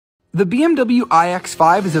The BMW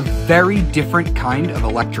iX5 is a very different kind of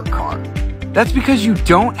electric car. That's because you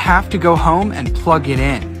don't have to go home and plug it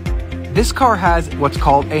in. This car has what's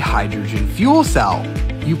called a hydrogen fuel cell.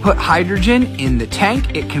 You put hydrogen in the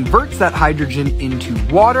tank, it converts that hydrogen into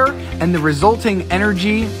water, and the resulting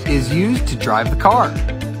energy is used to drive the car.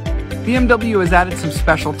 BMW has added some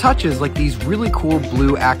special touches like these really cool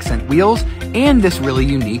blue accent wheels and this really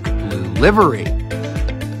unique blue livery.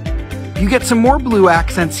 You get some more blue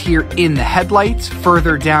accents here in the headlights,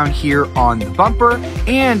 further down here on the bumper,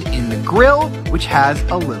 and in the grille, which has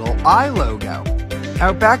a little I logo.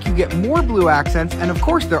 Out back you get more blue accents, and of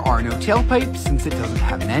course there are no tailpipes since it doesn't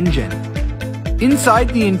have an engine. Inside,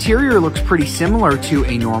 the interior looks pretty similar to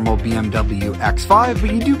a normal BMW X5,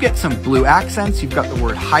 but you do get some blue accents. You've got the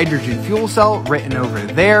word hydrogen fuel cell written over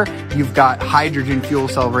there, you've got hydrogen fuel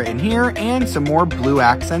cell written here, and some more blue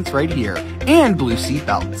accents right here, and blue seat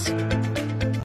belts.